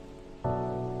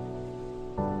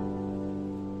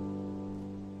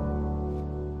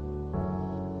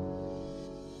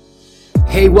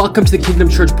Hey, welcome to the Kingdom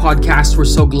Church podcast. We're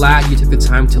so glad you took the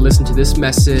time to listen to this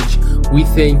message. We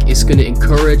think it's going to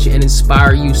encourage and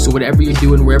inspire you. So whatever you're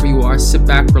doing, wherever you are, sit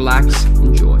back, relax,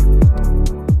 enjoy.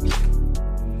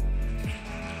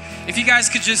 If you guys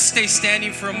could just stay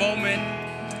standing for a moment,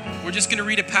 we're just going to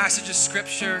read a passage of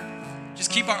scripture.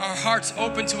 Just keep our hearts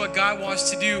open to what God wants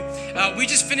to do. We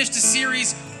just finished a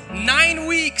series, 9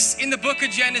 weeks in the book of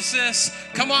Genesis.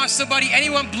 Come on, somebody,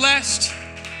 anyone blessed?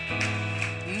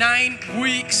 9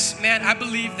 weeks. Man, I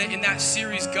believe that in that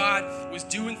series, God was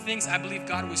doing things. I believe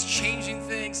God was changing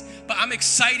things. But I'm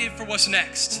excited for what's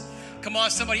next. Come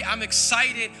on, somebody, I'm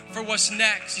excited for what's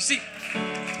next. You see,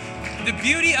 the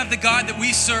beauty of the God that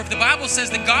we serve, the Bible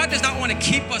says that God does not want to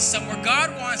keep us somewhere.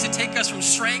 God wants to take us from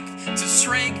strength to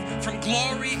strength, from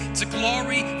glory to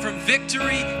glory, from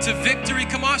victory to victory.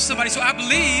 Come on, somebody. So I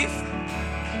believe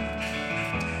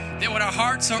that when our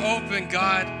hearts are open,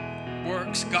 God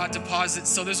works, God deposits.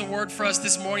 So there's a word for us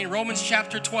this morning, Romans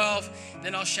chapter 12.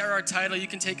 Then I'll share our title. You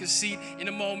can take a seat in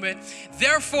a moment.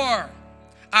 Therefore,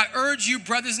 I urge you,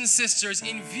 brothers and sisters,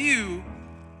 in view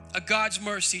of God's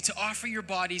mercy, to offer your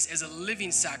bodies as a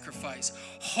living sacrifice,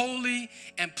 holy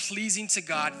and pleasing to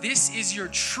God. This is your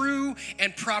true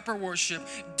and proper worship.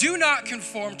 Do not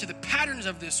conform to the patterns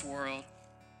of this world,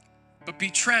 but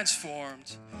be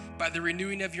transformed by the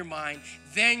renewing of your mind.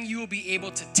 Then you will be able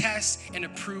to test and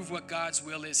approve what God's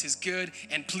will is, his good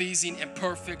and pleasing and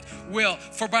perfect will.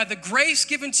 For by the grace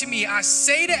given to me, I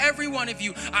say to every one of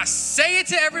you,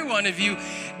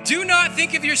 do not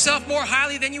think of yourself more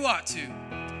highly than you ought to.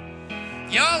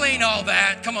 Y'all ain't all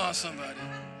that. Come on, somebody.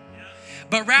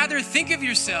 But rather think of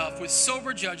yourself with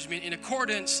sober judgment in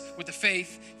accordance with the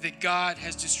faith that God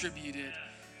has distributed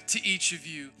to each of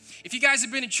you. If you guys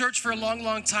have been in church for a long,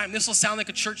 long time, this will sound like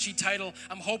a churchy title.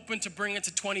 I'm hoping to bring it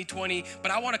to 2020,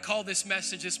 but I want to call this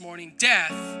message this morning,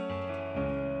 Death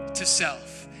to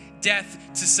Self. Death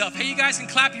to Self. Hey, you guys can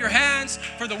clap your hands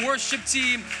for the worship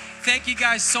team. Thank you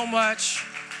guys so much.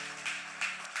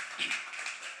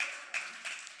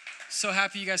 So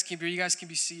happy you guys came here. You guys can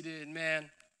be seated. Man,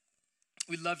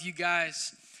 we love you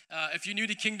guys. If you're new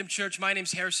to Kingdom Church, my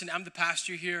name's Harrison. I'm the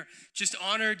pastor here. Just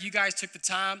honored you guys took the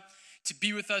time to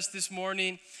be with us this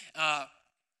morning.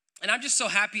 And I'm just so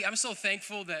happy. I'm so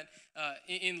thankful that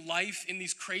in life, in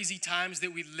these crazy times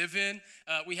that we live in,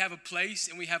 we have a place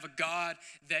and we have a God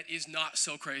that is not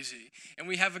so crazy. And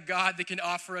we have a God that can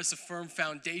offer us a firm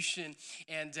foundation.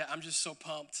 And I'm just so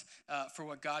pumped for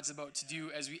what God's about to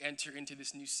do as we enter into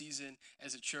this new season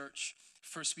as a church.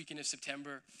 First weekend of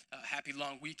September, happy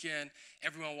long weekend.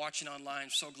 Everyone watching online,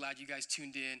 so glad you guys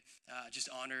tuned in. Just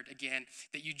honored again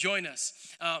that you join us.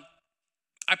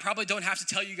 I probably don't have to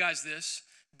tell you guys this,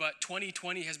 but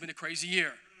 2020 has been a crazy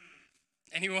year.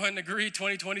 Anyone agree?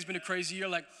 2020 has been a crazy year.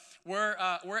 Like we're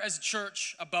as a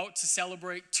church about to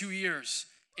celebrate 2 years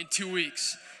in 2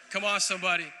 weeks. Come on,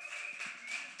 somebody.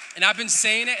 And I've been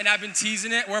saying it and I've been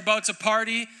teasing it. We're about to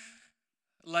party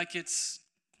like it's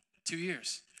 2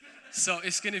 years. So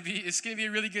it's gonna be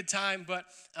a really good time. But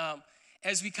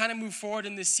as we kind of move forward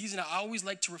in this season, I always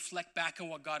like to reflect back on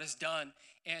what God has done.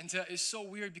 And it's so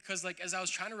weird because like as I was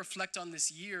trying to reflect on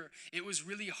this year, it was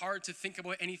really hard to think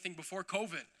about anything before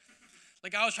COVID.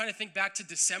 Like I was trying to think back to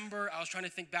December. I was trying to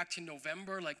think back to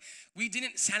November. Like we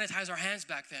didn't sanitize our hands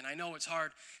back then. I know it's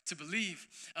hard to believe.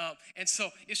 And so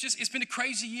it's been a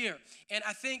crazy year. And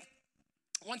I think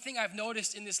one thing I've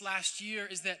noticed in this last year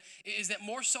is that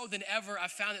more so than ever,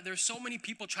 I've found that there's so many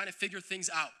people trying to figure things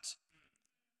out.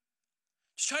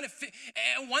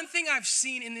 And one thing I've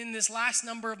seen in this last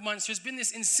number of months, there's been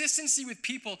this insistency with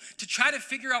people to try to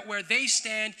figure out where they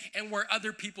stand and where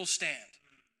other people stand.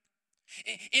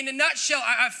 In a nutshell,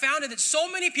 I've found that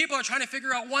so many people are trying to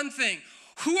figure out one thing.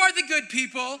 Who are the good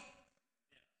people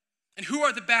and who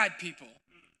are the bad people?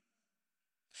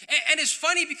 And it's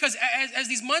funny because as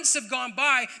these months have gone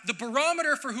by, the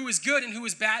barometer for who is good and who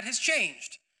is bad has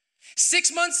changed.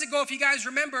 6 months ago, if you guys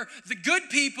remember, the good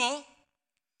people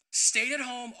stayed at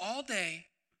home all day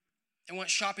and went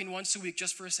shopping once a week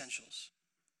just for essentials.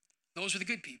 Those were the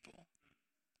good people.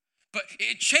 But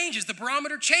it changes, the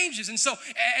barometer changes. And so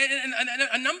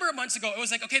a number of months ago, it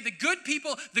was like, okay, the good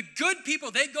people,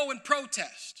 they go and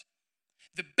protest.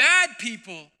 The bad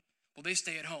people, well, they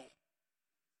stay at home.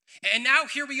 And now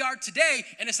here we are today,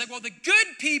 and it's like, well, the good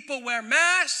people wear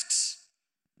masks,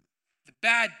 the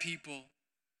bad people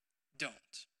don't.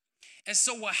 And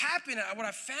so what happened, what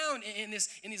I found in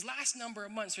these last number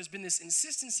of months, there's been this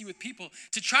insistency with people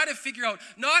to try to figure out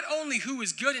not only who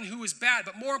is good and who is bad,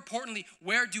 but more importantly,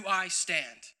 where do I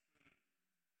stand?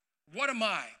 What am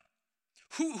I?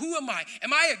 Who am I?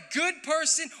 Am I a good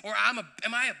person or am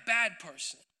I a bad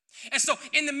person? And so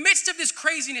in the midst of this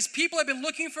craziness, people have been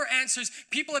looking for answers.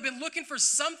 People have been looking for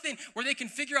something where they can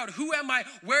figure out, who am I?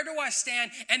 Where do I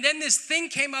stand? And then this thing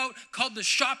came out called the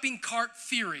shopping cart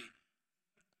theory.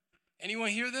 Anyone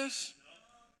hear this?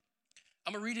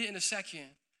 I'm going to read it in a second.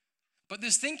 But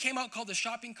this thing came out called the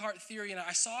shopping cart theory, and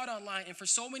I saw it online. And for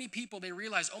so many people, they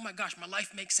realized, oh my gosh, my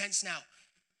life makes sense now.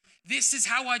 This is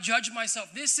how I judge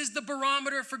myself. This is the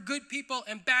barometer for good people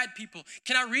and bad people.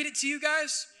 Can I read it to you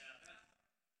guys?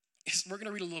 We're going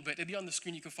to read a little bit. It'll be on the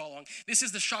screen. You can follow along. This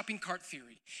is the shopping cart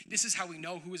theory. This is how we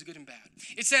know who is good and bad.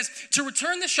 It says, to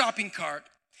return the shopping cart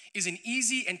is an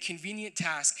easy and convenient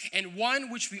task, and one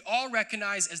which we all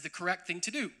recognize as the correct thing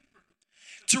to do.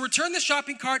 To return the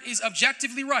shopping cart is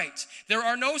objectively right. There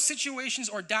are no situations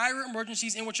or dire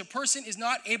emergencies in which a person is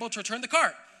not able to return the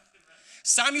cart.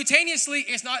 Simultaneously,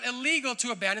 it's not illegal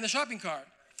to abandon the shopping cart.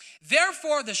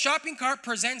 Therefore, the shopping cart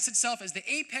presents itself as the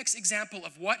apex example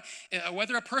of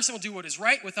whether a person will do what is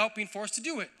right without being forced to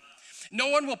do it. No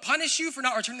one will punish you for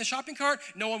not returning the shopping cart.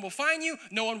 No one will fine you.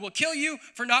 No one will kill you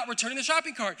for not returning the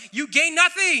shopping cart. You gain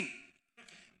nothing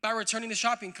by returning the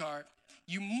shopping cart.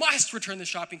 You must return the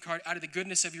shopping cart out of the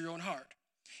goodness of your own heart.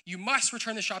 You must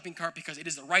return the shopping cart because it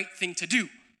is the right thing to do,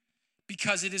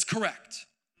 because it is correct.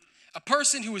 A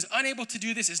person who is unable to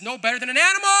do this is no better than an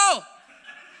animal.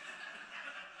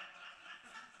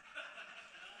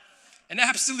 An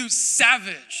absolute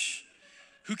savage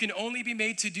who can only be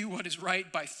made to do what is right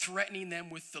by threatening them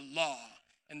with the law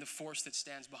and the force that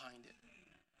stands behind it.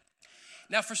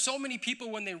 Now, for so many people,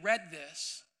 when they read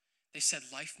this, they said,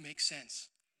 life makes sense.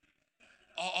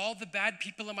 All the bad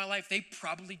people in my life, they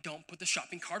probably don't put the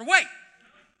shopping cart away.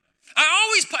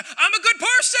 I'm a good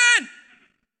person.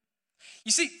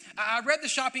 You see, I read the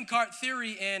shopping cart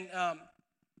theory, and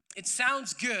it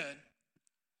sounds good,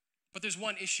 but there's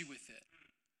one issue with it.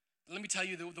 Let me tell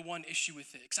you the one issue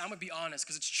with it, because I'm going to be honest,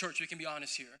 because it's church. We can be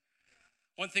honest here.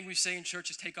 One thing we say in church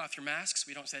is take off your masks.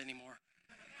 We don't say it anymore.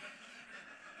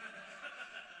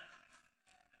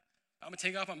 I'm going to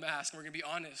take off my mask, and we're going to be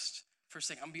honest for a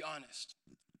second. I'm going to be honest.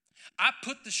 I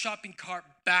put the shopping cart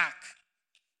back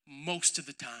most of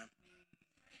the time.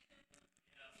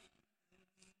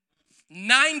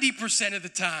 90% of the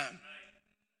time.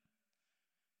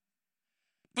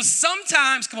 But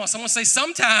sometimes, come on, someone say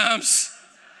sometimes,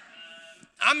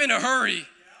 I'm in a hurry.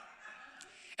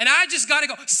 And I just got to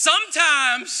go.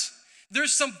 Sometimes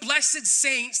there's some blessed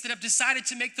saints that have decided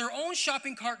to make their own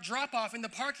shopping cart drop off in the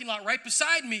parking lot right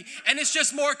beside me, and it's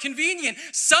just more convenient.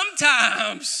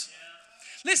 Sometimes,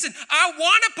 listen, I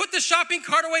want to put the shopping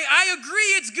cart away. I agree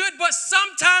it's good, but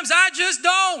sometimes I just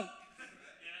don't.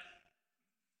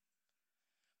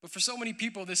 But for so many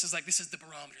people, this is the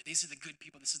barometer. These are the good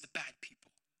people. This is the bad people.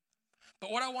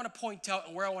 But what I want to point out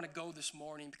and where I want to go this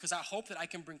morning, because I hope that I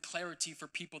can bring clarity for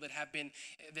people that have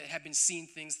been seeing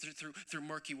things through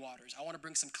murky waters. I want to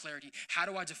bring some clarity. How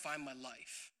do I define my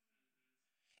life?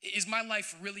 Is my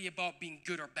life really about being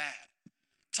good or bad?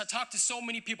 To talk to so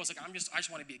many people, it's like I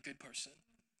just want to be a good person.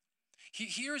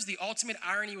 Here is the ultimate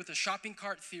irony with the shopping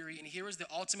cart theory, and here is the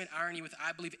ultimate irony with,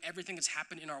 I believe, everything that's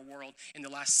happened in our world in the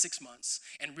last 6 months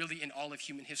and really in all of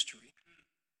human history.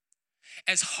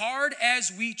 As hard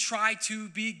as we try to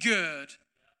be good,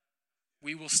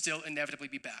 we will still inevitably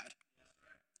be bad.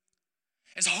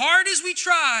 As hard as we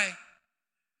try,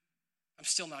 I'm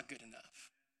still not good enough.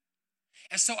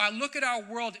 And so I look at our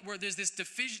world where there's this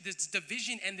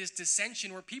division and this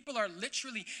dissension where people are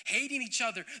literally hating each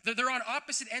other. They're on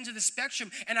opposite ends of the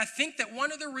spectrum. And I think that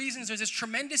one of the reasons there's this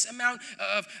tremendous amount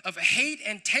of hate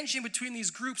and tension between these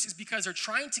groups is because they're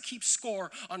trying to keep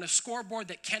score on a scoreboard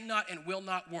that cannot and will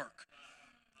not work.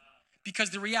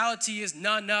 Because the reality is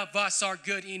none of us are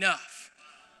good enough.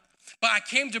 But I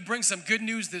came to bring some good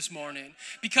news this morning,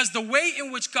 because the way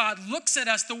in which God looks at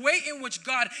us, the way in which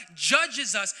God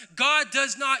judges us, God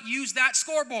does not use that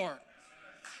scoreboard.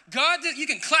 You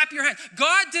can clap your hands.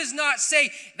 God does not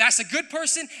say, that's a good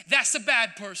person, that's a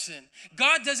bad person.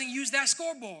 God doesn't use that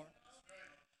scoreboard.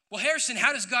 Well, Harrison,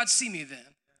 how does God see me then?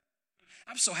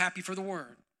 I'm so happy for the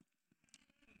word,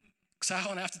 because I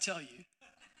don't have to tell you.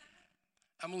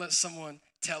 I'm going to let someone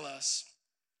tell us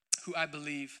who I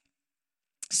believe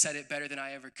said it better than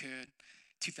I ever could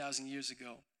 2,000 years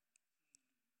ago.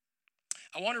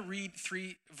 I want to read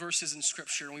 3 verses in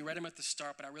Scripture, and we read them at the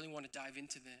start, but I really want to dive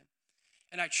into them.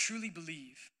 And I truly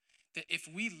believe that if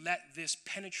we let this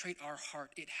penetrate our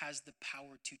heart, it has the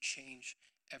power to change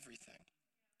everything.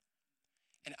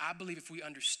 And I believe if we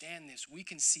understand this, we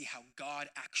can see how God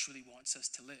actually wants us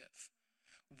to live.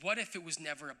 What if it was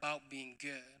never about being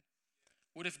good?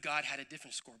 What if God had a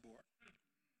different scoreboard?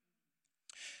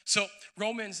 So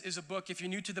Romans is a book, if you're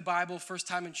new to the Bible, first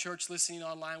time in church, listening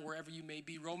online, wherever you may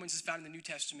be, Romans is found in the New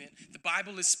Testament. The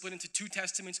Bible is split into two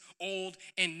testaments, Old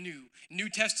and New. New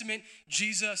Testament,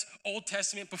 Jesus, Old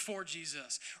Testament, before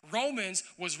Jesus. Romans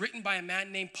was written by a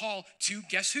man named Paul to,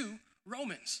 guess who?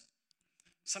 Romans.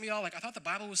 Some of y'all are like, I thought the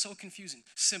Bible was so confusing.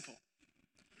 Simple.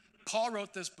 Paul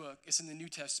wrote this book. It's in the New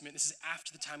Testament. This is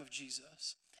after the time of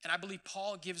Jesus. And I believe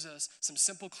Paul gives us some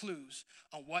simple clues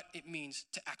on what it means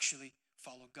to actually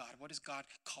follow God. What does God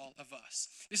call of us?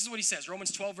 This is what he says,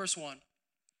 Romans 12, verse 1.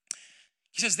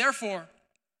 He says, therefore,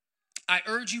 I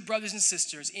urge you, brothers and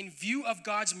sisters, in view of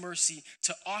God's mercy,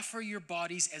 to offer your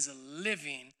bodies as a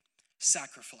living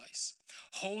sacrifice,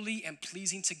 holy and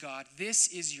pleasing to God. This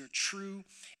is your true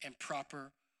and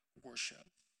proper worship.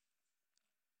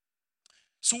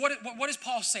 So what is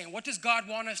Paul saying? What does God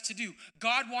want us to do?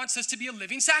 God wants us to be a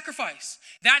living sacrifice.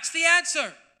 That's the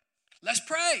answer. Let's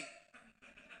pray.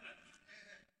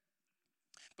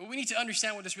 But we need to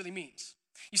understand what this really means.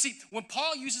 You see, when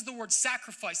Paul uses the word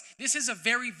sacrifice, this is a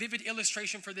very vivid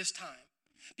illustration for this time.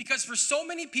 Because for so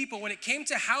many people, when it came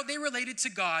to how they related to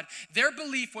God, their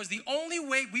belief was the only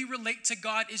way we relate to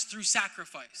God is through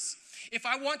sacrifice. If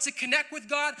I want to connect with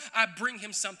God, I bring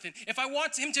him something. If I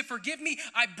want him to forgive me,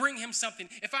 I bring him something.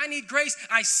 If I need grace,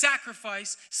 I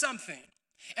sacrifice something.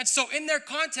 And so in their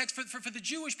context, for the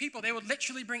Jewish people, they would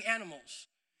literally bring animals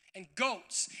and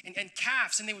goats and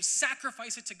calves, and they would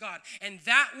sacrifice it to God. And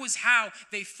that was how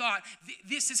they thought,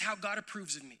 this is how God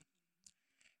approves of me,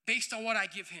 based on what I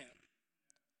give him.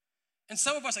 And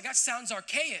some of us, like, that sounds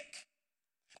archaic.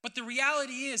 But the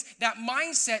reality is that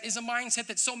mindset is a mindset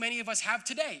that so many of us have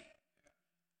today.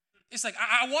 It's like,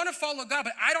 I want to follow God,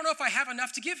 but I don't know if I have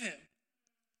enough to give him.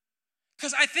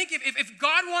 Because I think if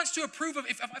God wants to approve of,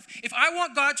 if I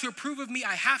want God to approve of me,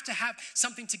 I have to have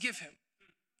something to give him.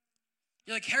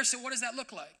 You're like, Harrison, what does that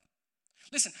look like?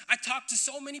 Listen, I talk to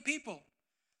so many people.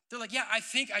 They're like, yeah, I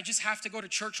think I just have to go to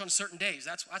church on certain days.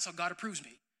 That's how God approves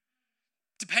me.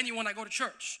 Depending on when I go to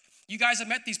church. You guys have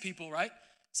met these people, right?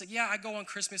 It's like, yeah, I go on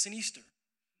Christmas and Easter.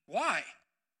 Why?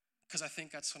 Because I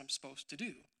think that's what I'm supposed to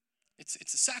do. It's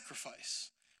a sacrifice.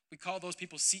 We call those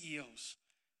people CEOs,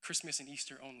 Christmas and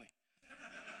Easter only.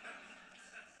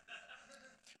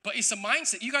 But it's a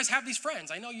mindset. You guys have these friends.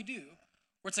 I know you do.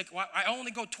 Where it's like, well, I only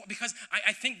go because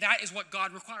I think that is what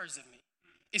God requires of me.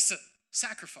 It's a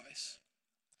sacrifice.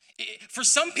 For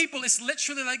some people, it's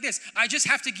literally like this. I just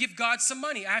have to give God some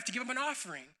money. I have to give him an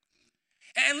offering.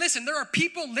 And listen, there are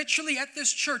people literally at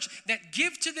this church that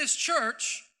give to this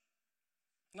church,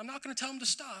 and I'm not going to tell them to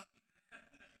stop.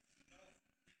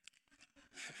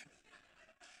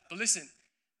 But listen,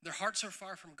 their hearts are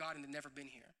far from God and they've never been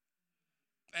here.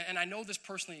 And I know this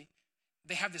personally,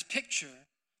 they have this picture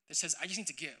that says, I just need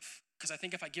to give. Because I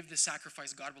think if I give this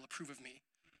sacrifice, God will approve of me.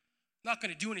 I'm not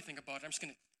going to do anything about it. I'm just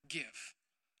going to give.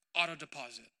 Auto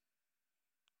deposit.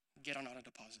 Get on auto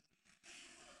deposit.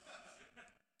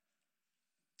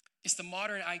 It's the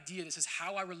modern idea that says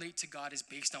how I relate to God is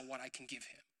based on what I can give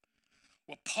him.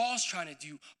 What Paul's trying to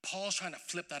do, Paul's trying to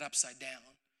flip that upside down.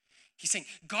 He's saying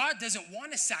God doesn't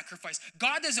want a sacrifice.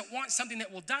 God doesn't want something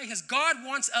that will die. Because God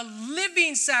wants a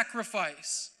living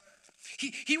sacrifice.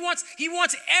 He wants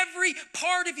every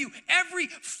part of you, every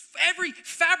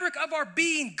fabric of our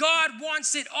being. God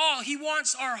wants it all. He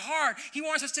wants our heart. He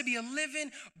wants us to be a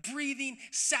living, breathing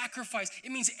sacrifice.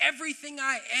 It means everything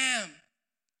I am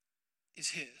is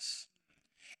his.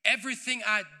 Everything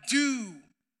I do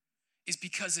is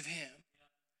because of him.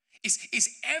 It's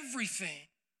everything.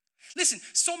 Listen,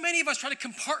 so many of us try to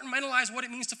compartmentalize what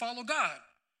it means to follow God.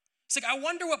 It's like, I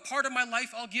wonder what part of my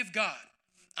life I'll give God.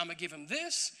 I'm going to give him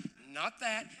this, not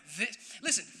that, this.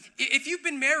 Listen, if you've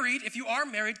been married, if you are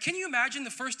married, can you imagine the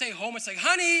first day home? It's like,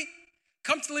 honey,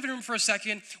 come to the living room for a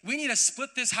second. We need to split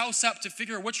this house up to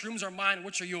figure out which rooms are mine and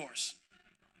which are yours.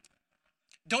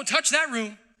 Don't touch that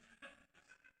room.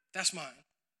 That's mine.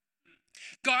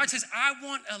 God says, I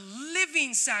want a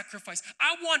living sacrifice.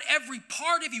 I want every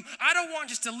part of you. I don't want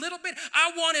just a little bit.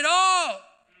 I want it all.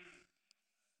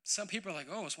 Some people are like,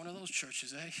 oh, it's one of those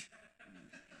churches, eh?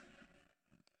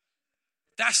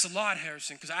 That's a lot,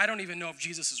 Harrison, because I don't even know if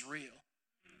Jesus is real.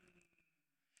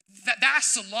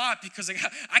 That's a lot because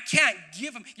I can't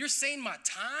give him. You're saying my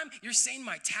time. You're saying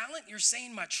my talent. You're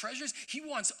saying my treasures. He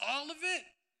wants all of it.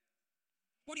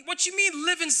 What you mean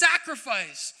living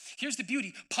sacrifice? Here's the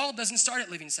beauty. Paul doesn't start at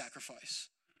living sacrifice.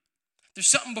 There's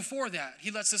something before that.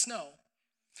 He lets us know.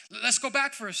 Let's go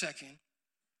back for a second.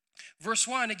 Verse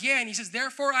 1, again, he says,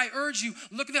 therefore I urge you,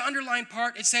 look at the underlined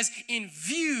part. It says, in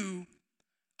view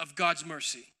of God's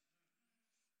mercy,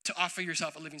 to offer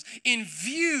yourself a living. In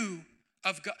view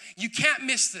of God. You can't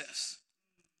miss this.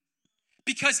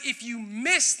 Because if you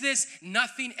miss this,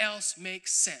 nothing else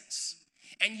makes sense.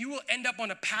 And you will end up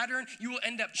on a pattern. You will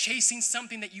end up chasing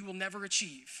something that you will never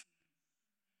achieve.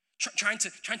 Trying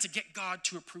to get God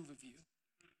to approve of you.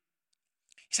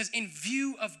 He says, in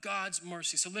view of God's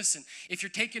mercy. So listen, if you're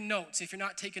taking notes, if you're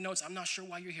not taking notes, I'm not sure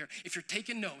why you're here. If you're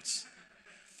taking notes,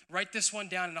 write this one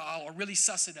down and I'll really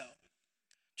suss it out.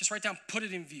 Just write down, put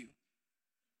it in view.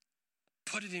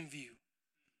 Put it in view.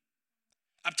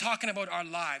 I'm talking about our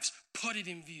lives. Put it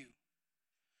in view.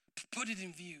 Put it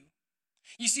in view.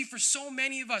 You see, for so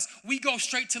many of us, we go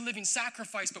straight to living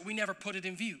sacrifice, but we never put it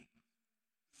in view.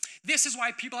 This is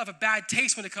why people have a bad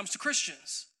taste when it comes to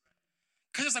Christians.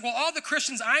 Because it's like, well, all the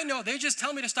Christians I know, they just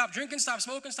tell me to stop drinking, stop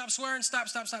smoking, stop swearing, stop.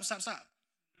 It's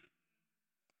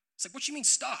like, what you mean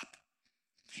stop?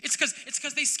 It's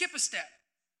because they skip a step.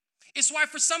 It's why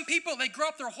for some people, they grow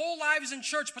up their whole lives in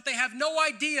church, but they have no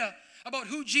idea about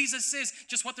who Jesus is,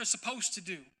 just what they're supposed to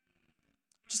do,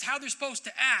 just how they're supposed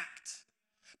to act.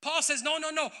 Paul says, no,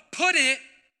 put it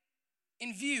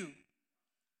in view.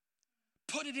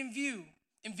 Put it in view.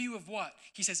 In view of what?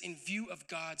 He says, in view of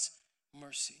God's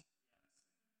mercy.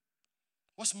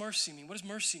 What's mercy mean? What does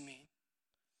mercy mean?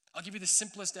 I'll give you the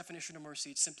simplest definition of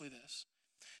mercy. It's simply this: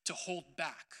 to hold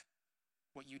back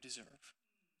what you deserve.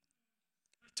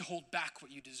 To hold back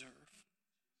what you deserve.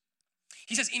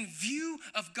 He says, in view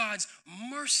of God's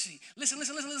mercy. Listen.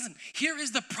 Here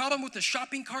is the problem with the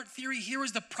shopping cart theory. Here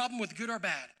is the problem with good or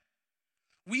bad.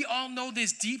 We all know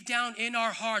this deep down in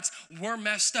our hearts. We're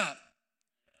messed up.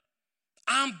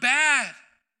 I'm bad.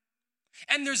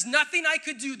 And there's nothing I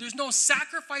could do. There's no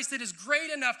sacrifice that is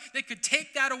great enough that could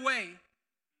take that away.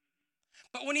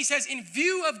 But when he says, in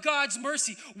view of God's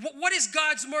mercy, what is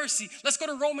God's mercy? Let's go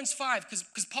to Romans 5,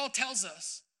 because Paul tells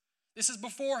us. This is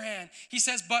beforehand. He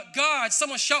says, but God,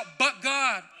 someone shout, but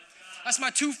God. That's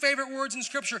my two favorite words in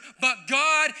Scripture. But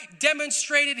God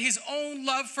demonstrated his own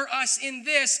love for us in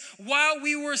this: while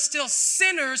we were still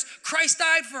sinners, Christ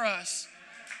died for us.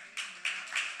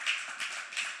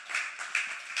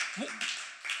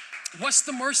 What's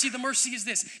the mercy? The mercy is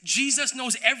this: Jesus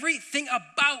knows everything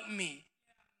about me.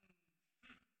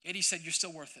 Yet he said, you're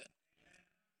still worth it.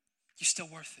 You're still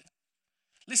worth it.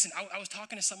 Listen, I was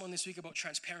talking to someone this week about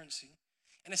transparency.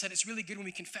 And I said, it's really good when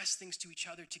we confess things to each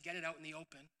other to get it out in the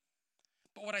open.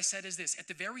 But what I said is this: at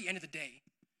the very end of the day,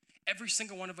 every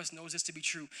single one of us knows this to be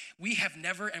true. We have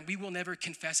never and we will never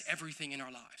confess everything in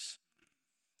our lives.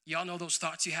 Y'all know those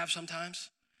thoughts you have sometimes?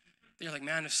 You're like,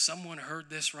 man, if someone heard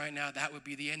this right now, that would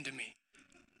be the end of me.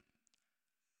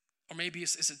 Or maybe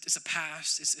it's a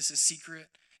past, it's a secret,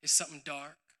 it's something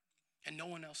dark, and no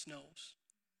one else knows.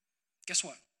 Guess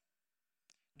what?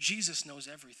 Jesus knows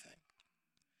everything.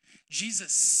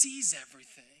 Jesus sees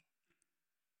everything.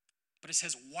 But it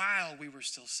says, while we were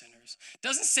still sinners.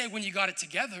 Doesn't say when you got it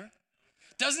together.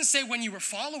 Doesn't say when you were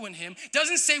following him.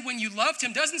 Doesn't say when you loved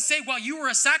him. Doesn't say while you were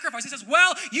a sacrifice. It says,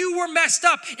 well, you were messed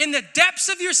up. In the depths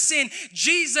of your sin,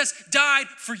 Jesus died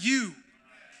for you.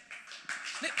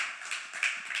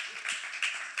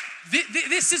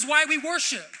 This is why we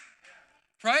worship,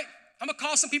 right? I'm going to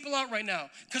call some people out right now,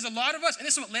 because a lot of us, and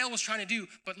this is what Lael was trying to do,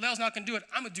 but Lael's not going to do it.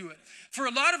 I'm going to do it. For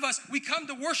a lot of us, we come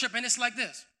to worship and it's like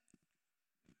this.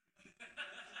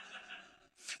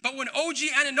 But when OG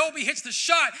Anunoby hits the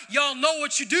shot, y'all know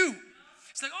what you do.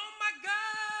 It's like, oh my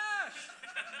gosh.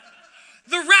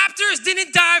 The Raptors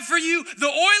didn't die for you. The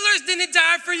Oilers didn't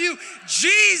die for you.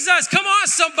 Jesus, come on,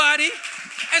 somebody.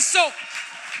 And so,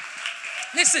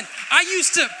 listen, I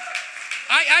used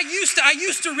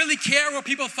to really care what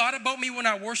people thought about me when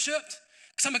I worshiped.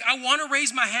 Because I'm like, I want to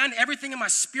raise my hand. Everything in my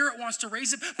spirit wants to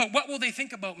raise it. But what will they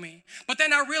think about me? But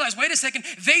then I realized, wait a second,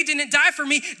 they didn't die for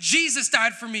me. Jesus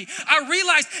died for me. I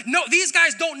realized, no, these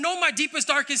guys don't know my deepest,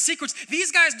 darkest secrets.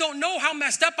 These guys don't know how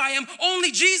messed up I am.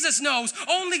 Only Jesus knows.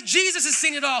 Only Jesus has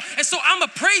seen it all. And so I'm going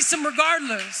to praise him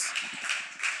regardless.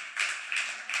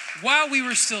 While we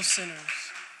were still sinners.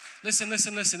 Listen.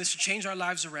 This should change our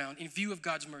lives around in view of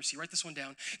God's mercy. Write this one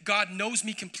down. God knows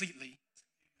me completely,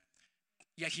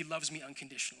 yet he loves me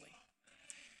unconditionally.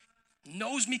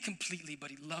 Knows me completely, but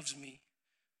he loves me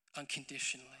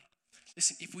unconditionally.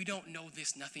 Listen, if we don't know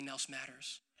this, nothing else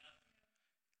matters.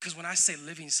 Because when I say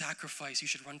living sacrifice, you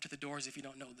should run to the doors if you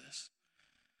don't know this.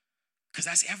 Because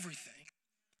that's everything.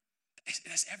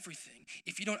 That's everything.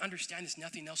 If you don't understand this,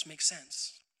 nothing else makes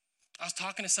sense. I was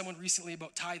talking to someone recently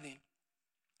about tithing.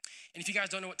 And if you guys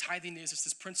don't know what tithing is, it's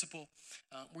this principle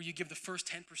where you give the first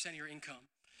 10% of your income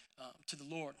to the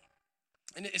Lord.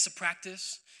 And it's a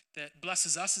practice that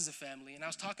blesses us as a family. And I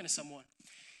was talking to someone,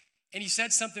 and he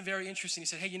said something very interesting. He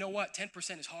said, hey, you know what?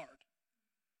 10% is hard.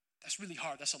 That's really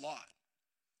hard. That's a lot.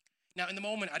 Now, in the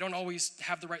moment, I don't always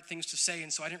have the right things to say,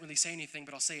 and so I didn't really say anything,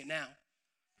 but I'll say it now.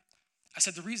 I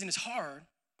said the reason it's hard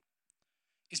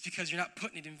is because you're not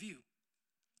putting it in view.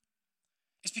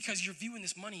 It's because you're viewing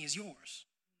this money as yours.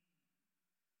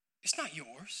 It's not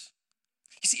yours.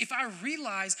 You see, if I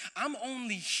realize I'm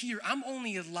only here, I'm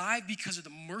only alive because of the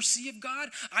mercy of God,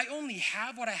 I only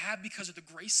have what I have because of the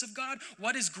grace of God.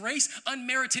 What is grace?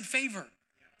 Unmerited favor.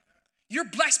 You're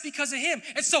blessed because of him.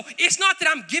 And so it's not that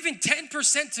I'm giving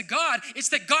 10% to God, it's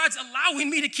that God's allowing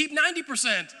me to keep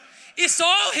 90%. It's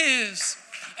all his.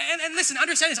 And listen,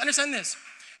 understand this.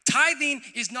 Tithing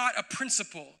is not a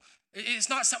principle. It's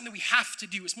not something that we have to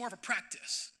do. It's more of a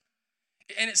practice.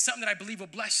 And it's something that I believe will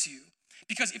bless you.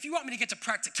 Because if you want me to get to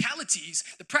practicalities,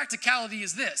 the practicality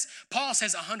is this. Paul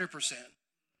says 100%.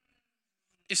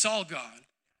 It's all God.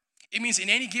 It means in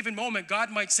any given moment,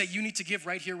 God might say, you need to give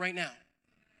right here, right now.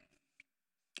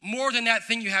 More than that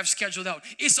thing you have scheduled out.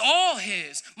 It's all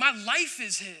his. My life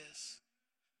is his.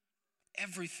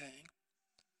 Everything.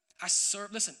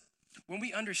 Listen, when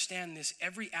we understand this,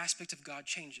 every aspect of God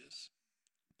changes.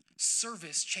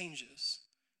 Service changes.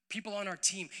 People on our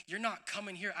team, you're not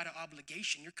coming here out of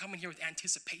obligation. You're coming here with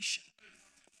anticipation.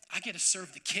 I get to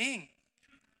serve the King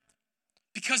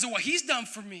because of what he's done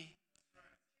for me.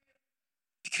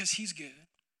 Because he's good.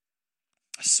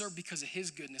 I serve because of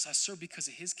his goodness. I serve because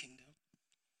of his kingdom.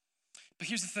 But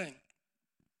here's the thing.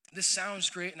 This sounds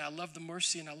great, and I love the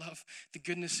mercy, and I love the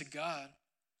goodness of God.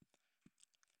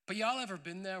 But y'all ever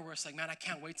been there where it's like, man, I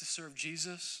can't wait to serve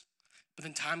Jesus, but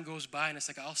then time goes by, and it's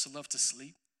like, I also love to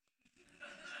sleep?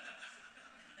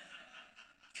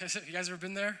 You guys ever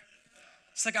been there?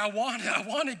 It's like, I want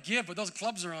to give, but those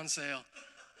clubs are on sale.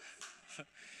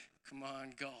 Come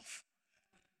on, golf.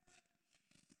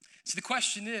 So the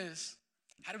question is,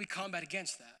 how do we combat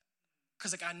against that?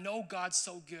 Because I know God's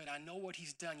so good. I know what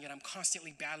he's done, yet I'm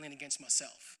constantly battling against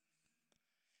myself.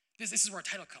 This is where our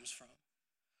title comes from.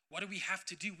 What do we have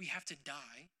to do? We have to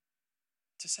die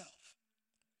to self.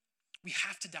 We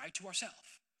have to die to ourselves.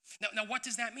 Now, what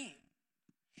does that mean?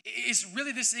 It's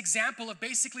really this example of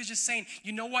basically just saying,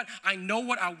 you know what? I know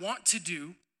what I want to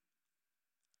do,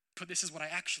 but this is what I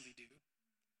actually do.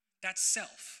 That's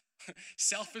self.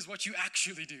 Self is what you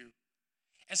actually do.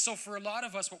 And so for a lot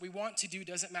of us, what we want to do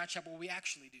doesn't match up what we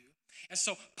actually do. And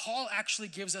so Paul actually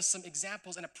gives us some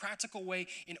examples in a practical way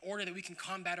in order that we can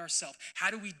combat ourselves.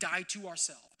 How do we die to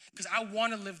ourselves? Because I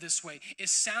want to live this way. It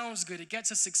sounds good. It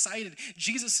gets us excited.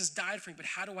 Jesus has died for me, but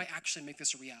how do I actually make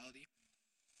this a reality?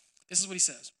 This is what he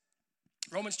says.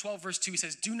 Romans 12, verse 2, he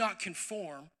says, do not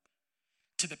conform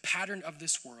to the pattern of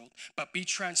this world, but be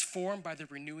transformed by the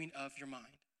renewing of your mind.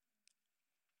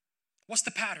 What's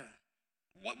the pattern?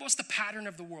 What's the pattern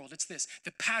of the world? It's this.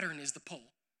 The pattern is the pull.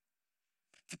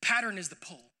 The pattern is the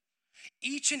pull.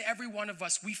 Each and every one of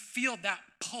us, we feel that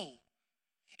pull.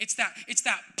 It's that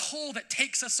pull that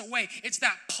takes us away. It's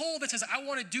that pull that says, I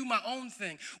want to do my own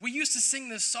thing. We used to sing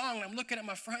this song, and I'm looking at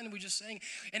my friend, and we just sang,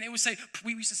 and it would say,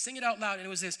 we used to sing it out loud, and it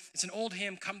was this. It's an old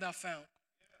hymn, Come Thou Fount.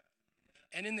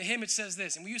 And in the hymn, it says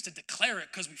this, and we used to declare it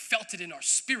because we felt it in our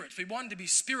spirits. We wanted to be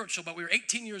spiritual, but we were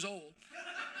 18 years old.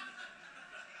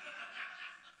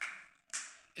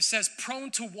 It says,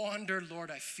 prone to wander, Lord,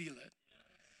 I feel it.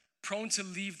 Prone to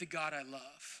leave the God I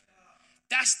love.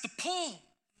 That's the pull.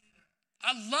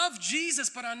 I love Jesus,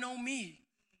 but I know me.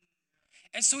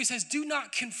 And so he says, do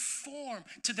not conform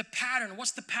to the pattern.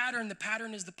 What's the pattern? The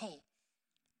pattern is the pull.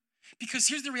 Because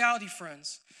here's the reality,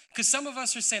 friends. Because some of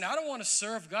us are saying, I don't want to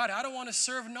serve God. I don't want to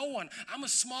serve no one. I'm a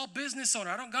small business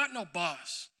owner. I don't got no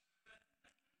boss.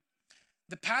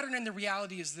 The pattern and the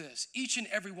reality is this. Each and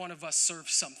every one of us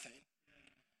serves something.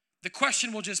 The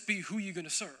question will just be, who are you going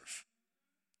to serve?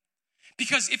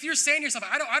 Because if you're saying to yourself,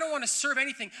 I don't want to serve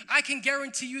anything, I can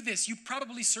guarantee you this, you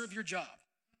probably serve your job.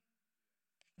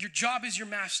 Your job is your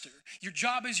master. Your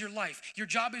job is your life. Your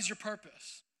job is your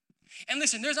purpose. And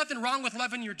listen, there's nothing wrong with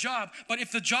loving your job, but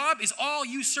if the job is all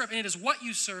you serve and it is what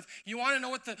you serve, you want to know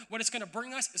what it's going to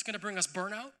bring us? It's going to bring us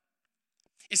burnout.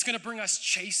 It's going to bring us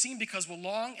chasing because we'll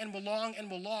long and we'll long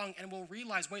and we'll long and we'll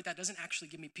realize, wait, that doesn't actually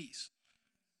give me peace.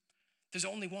 There's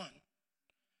only one.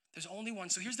 There's only one.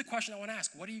 So here's the question I want to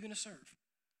ask. What are you going to serve?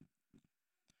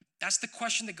 That's the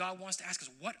question that God wants to ask us.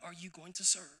 What are you going to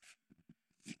serve?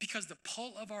 Because the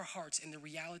pull of our hearts and the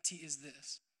reality is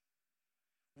this.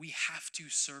 We have to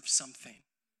serve something.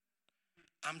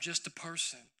 I'm just a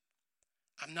person.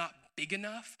 I'm not big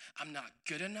enough. I'm not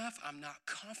good enough. I'm not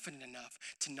confident enough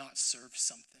to not serve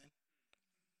something.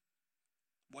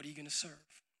 What are you going to serve?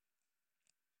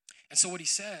 And so what he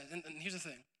says, and here's the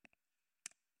thing.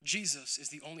 Jesus is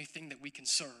the only thing that we can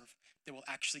serve that will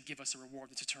actually give us a reward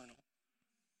that's eternal.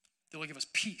 that will give us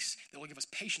peace, that will give us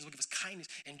patience, will give us kindness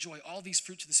and joy, all these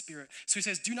fruits of the Spirit. So he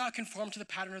says, do not conform to the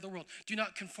pattern of the world. Do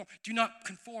not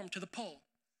conform to the pull,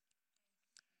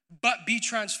 but be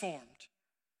transformed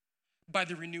by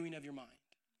the renewing of your mind.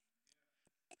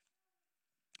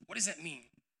 What does that mean?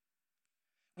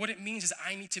 What it means is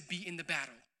I need to be in the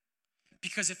battle.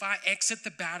 Because if I exit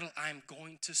the battle, I'm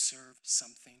going to serve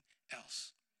something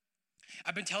else.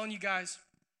 I've been telling you guys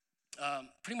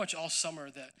pretty much all summer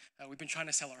that we've been trying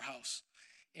to sell our house.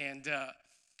 And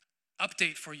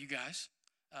update for you guys,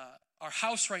 our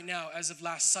house right now, as of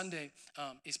last Sunday,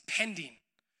 is pending.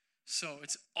 So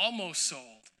it's almost sold.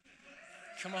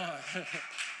 Come on.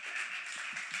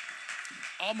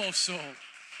 Almost sold.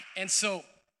 And so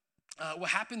what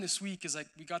happened this week is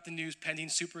we got the news pending,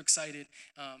 super excited,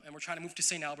 and we're trying to move to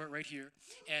St. Albert right here.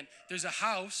 And there's a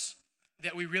house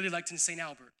that we really liked in St.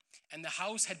 Albert. And the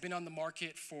house had been on the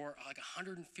market for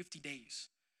 150 days.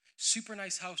 Super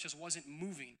nice house, just wasn't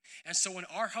moving. And so when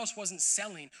our house wasn't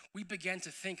selling, we began to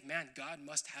think, man, God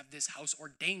must have this house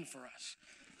ordained for us.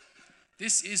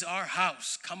 This is our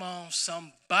house. Come on,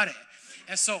 somebody.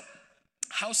 And so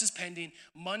house is pending.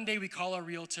 Monday, we call our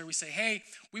realtor. We say, hey,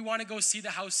 we want to go see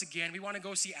the house again. We want to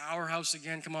go see our house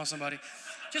again. Come on, somebody.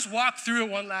 Just walk through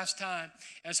it one last time.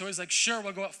 And so he's like, sure,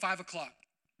 we'll go at 5 o'clock.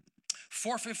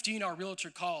 4:15, our realtor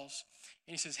calls.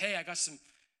 And he says, hey, I got some,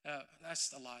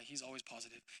 that's a lie. He's always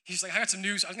positive. He's like, I got some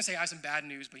news. I was going to say I have some bad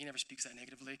news, but he never speaks that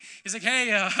negatively. He's like,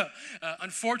 hey,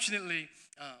 unfortunately,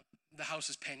 the house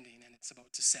is pending and it's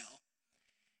about to sell.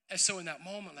 And so in that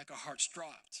moment, our hearts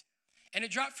dropped. And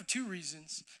it dropped for two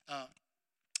reasons.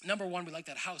 Number one, we like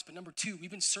that house. But number two,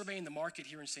 we've been surveying the market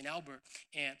here in St. Albert.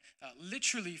 And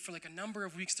literally for a number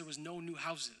of weeks, there was no new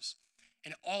houses.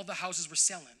 And all the houses were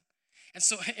selling. And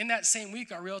so in that same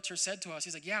week, our realtor said to us,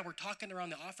 he's like, yeah, we're talking around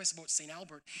the office about St.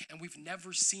 Albert, and we've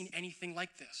never seen anything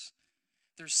like this.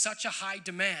 There's such a high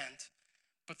demand,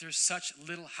 but there's such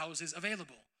little houses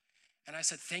available. And I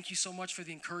said, thank you so much for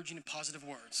the encouraging and positive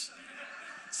words.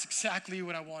 It's exactly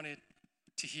what I wanted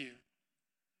to hear.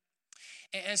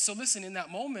 And so listen, in that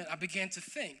moment, I began to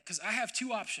think, because I have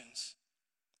two options.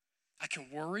 I can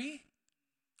worry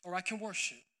or I can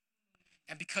worship.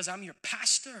 And because I'm your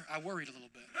pastor, I worried a little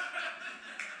bit.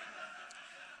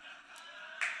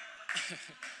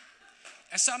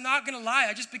 And so I'm not gonna lie,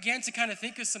 I just began to kind of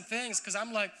think of some things because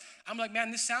I'm like,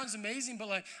 man, this sounds amazing, but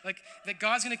like that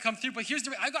God's gonna come through. But here's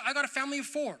the, I got a family of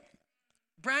 4,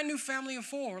 brand new family of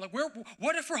 4.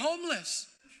 What if we're homeless?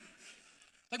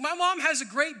 My mom has a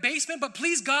great basement, but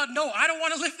please God, no, I don't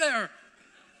want to live there.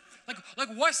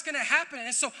 What's gonna happen?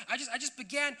 And so I just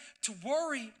began to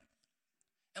worry.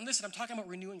 And listen, I'm talking about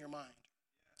renewing your mind.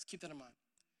 Let's keep that in mind.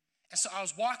 And so I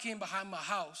was walking behind my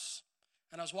house,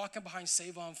 and I was walking behind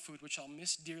Save On Food, which I'll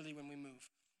miss dearly when we move.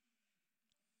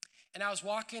 And I was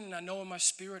walking, and I know in my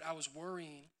spirit I was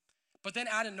worrying. But then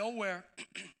out of nowhere,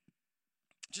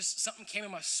 just something came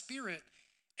in my spirit,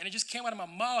 and it just came out of my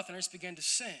mouth, and I just began to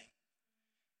sing.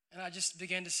 And I just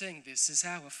began to sing, this is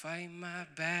how I fight my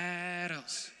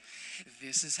battles.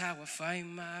 This is how I fight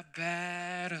my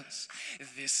battles.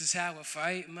 This is how I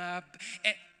fight my...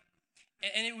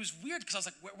 And it was weird because I was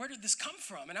like, where did this come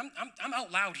from? And I'm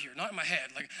out loud here, not in my head,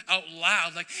 out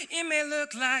loud. It may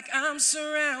look like I'm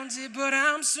surrounded, but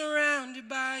I'm surrounded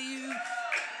by you.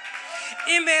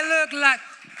 It may look like...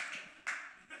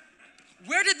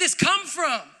 Where did this come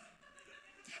from?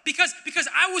 Because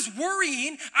I was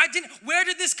worrying, where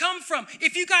did this come from?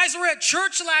 If you guys were at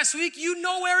church last week, you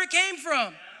know where it came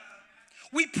from.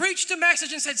 We preached a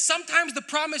message and said, sometimes the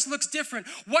promise looks different.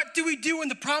 What do we do when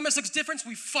the promise looks different?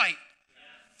 We fight.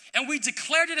 And we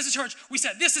declared it as a church. We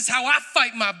said, this is how I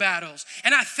fight my battles.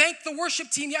 And I thanked the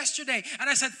worship team yesterday. And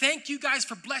I said, thank you guys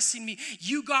for blessing me.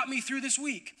 You got me through this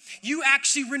week. You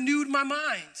actually renewed my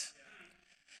mind.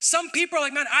 Some people are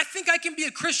like, man, I think I can be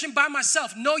a Christian by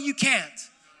myself. No, you can't.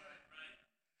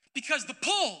 Because the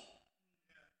pull.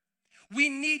 We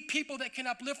need people that can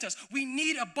uplift us. We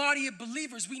need a body of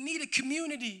believers. We need a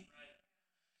community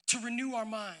to renew our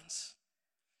minds.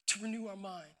 To renew our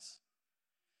minds.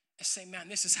 And say, man,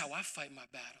 this is how I fight my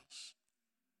battles.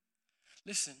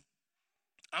 Listen,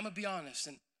 I'm going to be honest.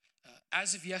 And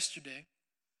as of yesterday,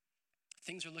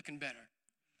 things are looking better.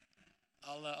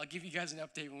 I'll give you guys an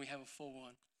update when we have a full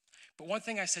one. But one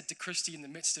thing I said to Christy in the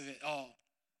midst of it all,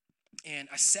 and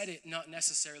I said it not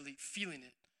necessarily feeling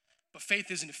it, but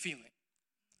faith isn't a feeling.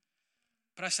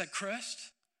 But I said, Chris,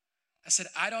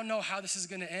 I don't know how this is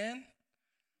going to end,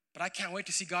 but I can't wait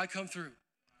to see God come through.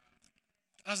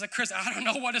 I was like, Chris, I don't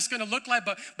know what it's going to look like,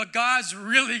 but God's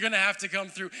really going to have to come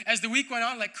through. As the week went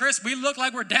on, Chris, we look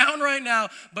like we're down right now,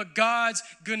 but God's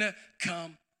going to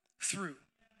come through.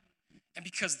 And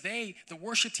because the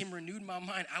worship team renewed my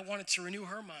mind, I wanted to renew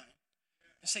her mind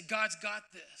and say, God's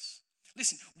got this.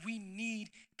 Listen, we need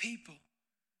people.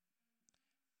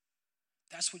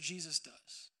 That's what Jesus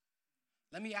does.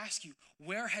 Let me ask you,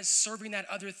 where has serving that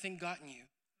other thing gotten you?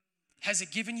 Has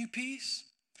it given you peace?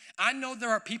 I know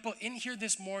there are people in here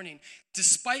this morning,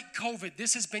 despite COVID,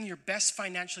 this has been your best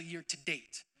financial year to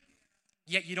date,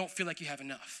 yet you don't feel like you have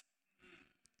enough.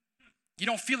 You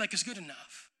don't feel like it's good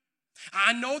enough.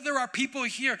 I know there are people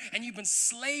here and you've been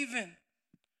slaving,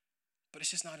 but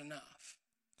it's just not enough.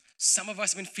 Some of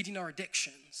us have been feeding our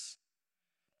addictions,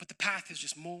 but the path is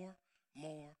just more.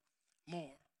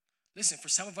 Listen, for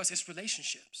some of us, it's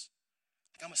relationships.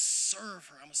 Like, I'm going to serve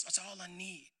her. That's all I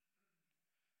need.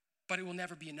 But it will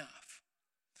never be enough.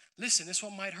 Listen, this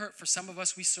one might hurt. For some of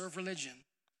us, we serve religion.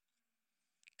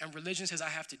 And religion says, I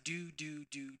have to do.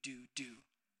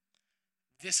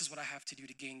 This is what I have to do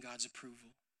to gain God's approval.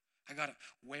 I got to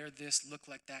wear this, look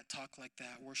like that, talk like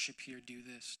that, worship here, do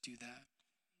this, do that.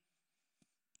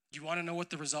 You want to know what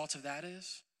the result of that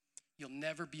is? You'll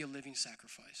never be a living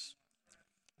sacrifice.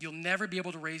 You'll never be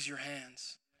able to raise your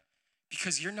hands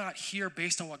because you're not here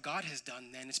based on what God has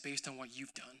done then. It's based on what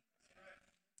you've done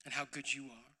and how good you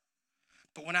are.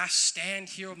 But when I stand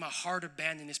here with my heart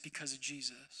abandoned, it's because of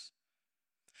Jesus.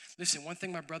 Listen, one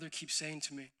thing my brother keeps saying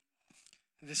to me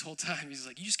this whole time, he's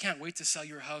like, you just can't wait to sell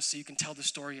your house so you can tell the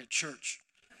story at church.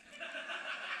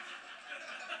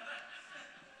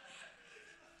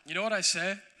 You know what I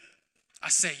say? I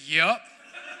say, yup.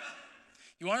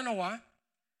 You want to know why?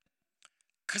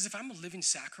 Because if I'm a living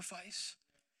sacrifice,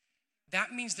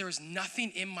 that means there is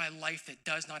nothing in my life that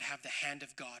does not have the hand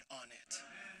of God on it.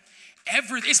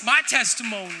 It's my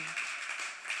testimony.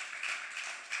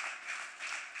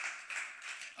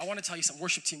 I want to tell you something.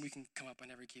 Worship team, we can come up. I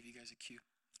never gave you guys a cue.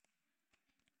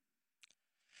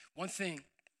 One thing,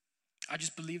 I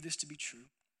just believe this to be true,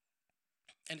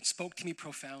 and it spoke to me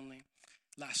profoundly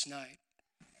last night.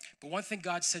 But one thing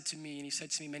God said to me, and he said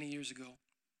to me many years ago,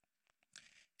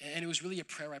 and it was really a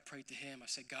prayer I prayed to him. I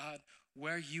said, God,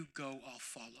 where you go, I'll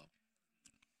follow.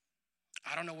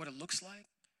 I don't know what it looks like.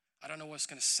 I don't know what it's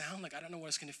going to sound like. I don't know what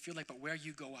it's going to feel like, but where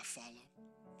you go, I follow.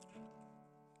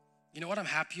 You know what I'm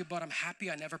happy about? I'm happy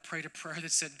I never prayed a prayer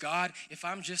that said, God, if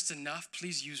I'm just enough,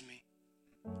 please use me.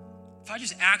 If I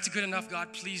just act good enough,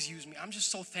 God, please use me. I'm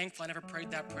just so thankful I never prayed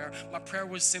that prayer. My prayer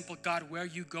was simple, God, where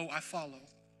you go, I follow.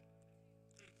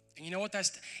 And you know what?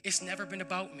 It's never been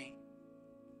about me.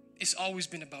 It's always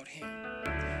been about him.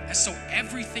 And so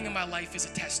everything in my life is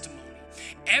a testimony.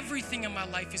 Everything in my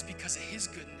life is because of his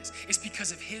goodness. It's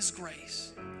because of his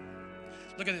grace.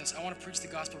 Look at this. I want to preach the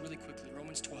gospel really quickly.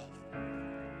 Romans 12.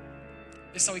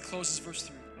 This is how he closes verse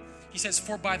 3. He says,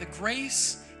 for by the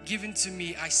grace given to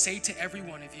me, I say to every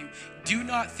one of you, do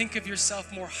not think of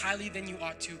yourself more highly than you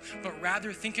ought to, but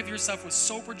rather think of yourself with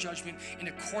sober judgment in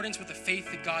accordance with the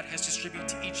faith that God has distributed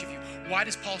to each of you. Why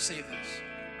does Paul say this?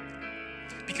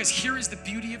 Because here is the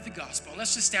beauty of the gospel. And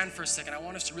let's just stand for a second. I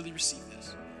want us to really receive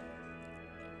this.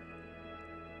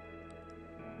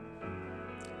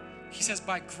 He says,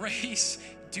 by grace,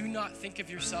 do not think of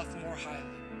yourself more highly.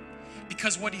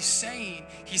 Because what he's saying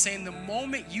the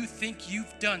moment you think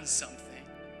you've done something,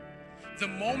 the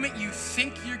moment you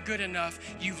think you're good enough,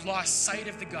 you've lost sight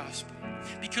of the gospel.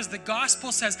 Because the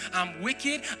gospel says, I'm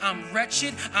wicked, I'm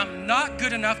wretched, I'm not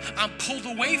good enough, I'm pulled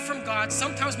away from God.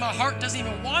 Sometimes my heart doesn't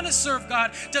even want to serve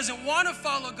God, doesn't want to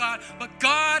follow God, but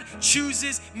God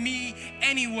chooses me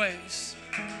anyways.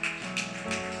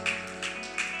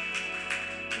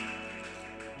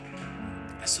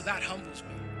 And so that humbles me.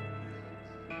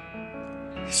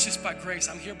 It's just by grace.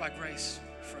 I'm here by grace,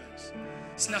 friends.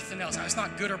 It's nothing else. It's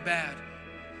not good or bad.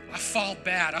 I fall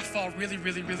bad. I fall really,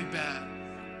 really, really bad.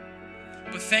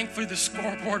 But thankfully the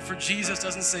scoreboard for Jesus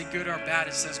doesn't say good or bad.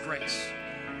 It says grace.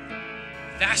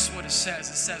 That's what it says.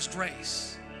 It says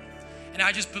grace. And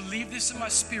I just believe this in my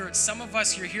spirit. Some of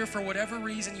us, you're here for whatever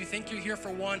reason. You think you're here for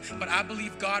one, but I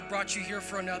believe God brought you here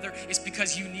for another. It's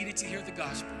because you needed to hear the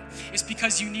gospel. It's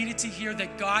because you needed to hear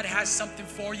that God has something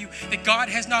for you, that God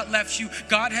has not left you.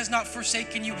 God has not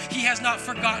forsaken you. He has not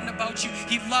forgotten about you.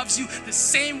 He loves you the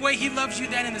same way he loves you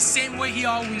then and the same way he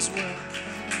always will.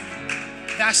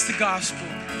 That's the gospel.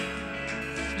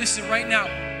 Listen, right now,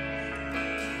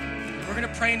 we're going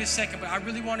to pray in a second, but I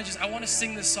really want to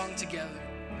sing this song together.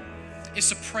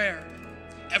 It's a prayer.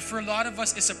 And for a lot of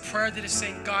us, it's a prayer that is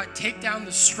saying, God, take down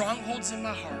the strongholds in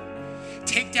my heart.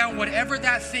 Take down whatever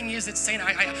that thing is that's saying,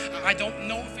 I don't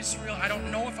know if it's real. I don't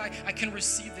know if I can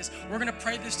receive this. We're going to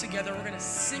pray this together. We're going to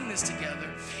sing this together.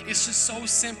 It's just so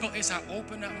simple as I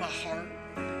open up my heart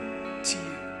to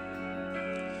you.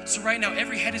 So right now,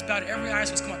 every head is bowed, every eye is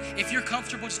closed. Come on. If you're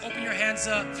comfortable, just open your hands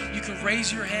up. You can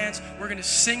raise your hands. We're going to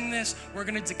sing this. We're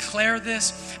going to declare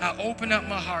this. Open up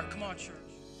my heart. Come on, church.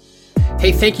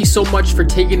 Hey, thank you so much for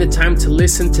taking the time to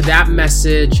listen to that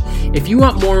message. If you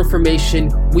want more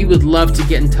information, we would love to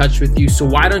get in touch with you. So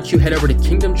why don't you head over to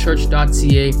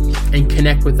kingdomchurch.ca and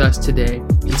connect with us today.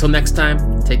 Until next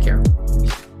time, take care.